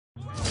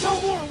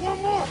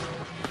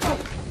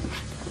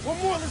One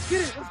more, let's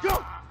get it, let's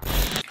go.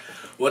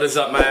 What is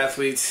up, my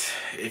athletes?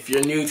 If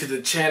you're new to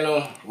the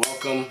channel,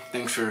 welcome.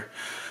 Thanks for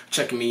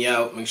checking me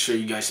out. Make sure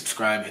you guys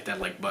subscribe, hit that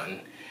like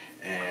button.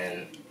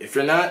 And if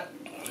you're not,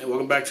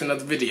 welcome back to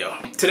another video.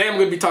 Today I'm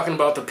going to be talking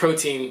about the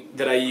protein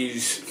that I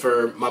use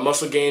for my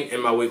muscle gain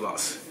and my weight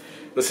loss.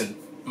 Listen,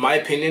 my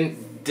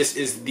opinion, this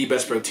is the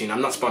best protein.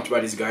 I'm not sponsored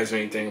by these guys or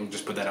anything, I'm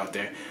just put that out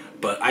there.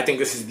 But I think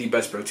this is the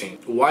best protein.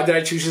 Why did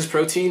I choose this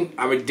protein?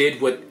 I did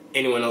what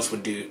anyone else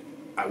would do.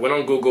 I went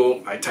on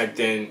Google, I typed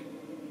in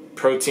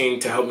protein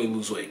to help me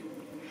lose weight.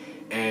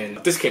 And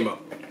this came up.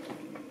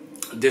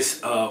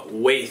 This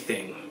whey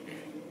thing.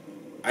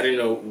 I didn't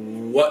know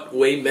what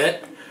whey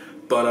meant,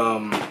 but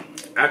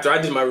after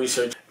I did my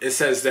research, it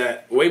says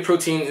that whey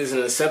protein is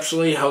an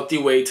exceptionally healthy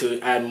way to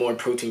add more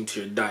protein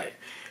to your diet.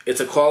 It's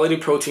a quality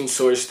protein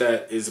source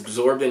that is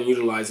absorbed and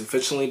utilized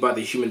efficiently by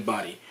the human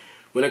body.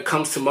 When it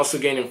comes to muscle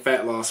gain and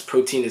fat loss,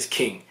 protein is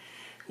king.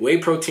 Whey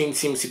protein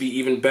seems to be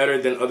even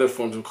better than other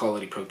forms of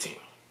quality protein.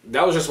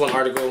 That was just one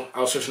article.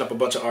 I was searching up a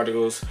bunch of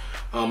articles.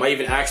 I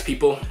even asked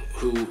people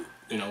who,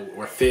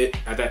 were fit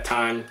at that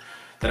time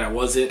that I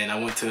wasn't, and I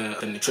went to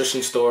the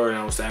nutrition store and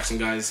I was asking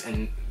guys,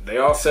 and they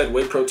all said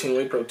whey protein,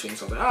 whey protein.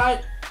 So I was like, all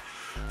right,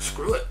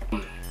 screw it.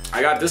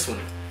 I got this one,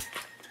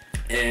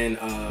 and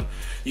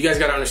you guys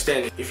gotta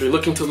understand, if you're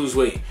looking to lose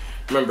weight,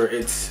 remember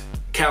it's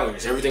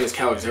calories. Everything is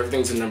calories.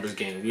 Everything's a numbers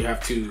game. You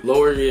have to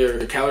lower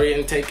your calorie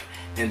intake,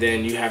 and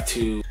then you have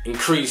to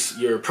increase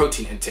your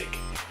protein intake.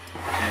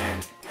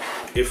 And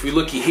if we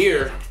looky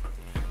here,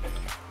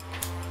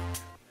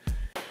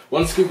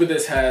 one scoop of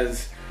this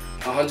has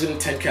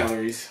 110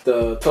 calories.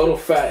 The total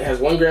fat has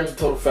 1 gram of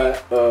total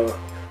fat,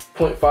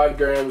 0.5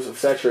 grams of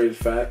saturated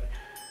fat.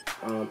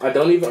 I'm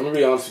gonna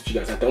be honest with you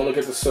guys, I don't look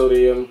at the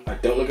sodium, I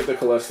don't look at the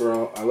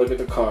cholesterol, I look at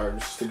the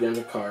carbs, 2 grams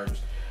of carbs.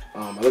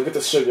 I look at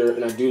the sugar,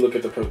 and I do look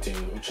at the protein,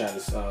 which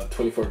has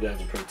 24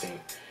 grams of protein.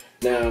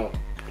 Now,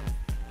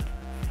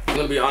 I'm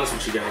gonna be honest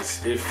with you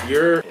guys. If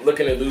you're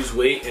looking to lose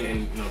weight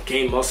and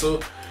gain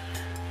muscle,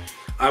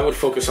 I would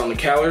focus on the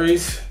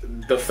calories,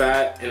 the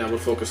fat, and I would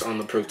focus on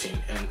the protein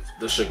and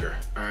the sugar.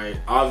 All right.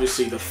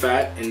 Obviously, the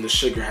fat and the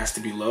sugar has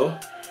to be low,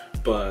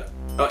 but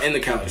and the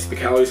calories. The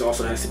calories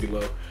also has to be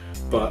low,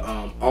 but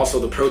also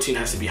the protein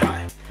has to be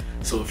high.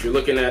 So if you're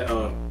looking at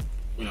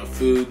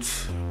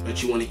foods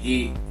that you want to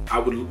eat, I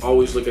would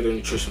always look at the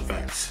nutrition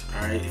facts.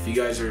 All right. If you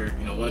guys are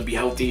want to be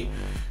healthy,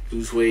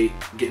 lose weight,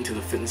 get into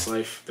the fitness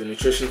life, the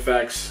nutrition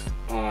facts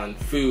on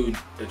food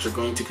that you're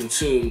going to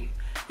consume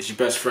is your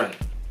best friend.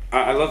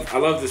 I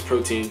love this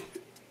protein.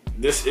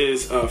 This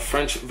is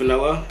French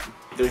vanilla.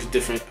 There's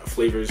different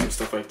flavors and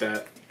stuff like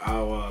that.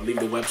 I'll leave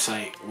the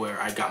website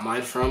where I got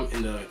mine from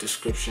in the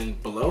description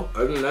below.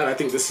 Other than that, I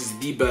think this is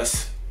the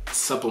best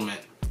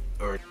supplement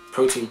or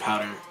protein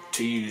powder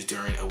to use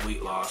during a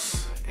weight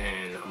loss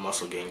and a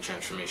muscle gain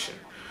transformation.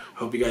 I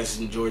hope you guys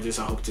enjoyed this.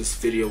 I hope this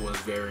video was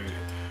very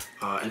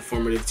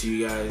informative to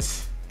you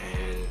guys,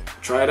 and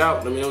try it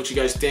out. Let me know what you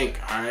guys think.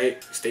 All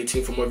right, stay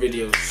tuned for more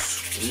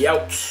videos. We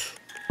out.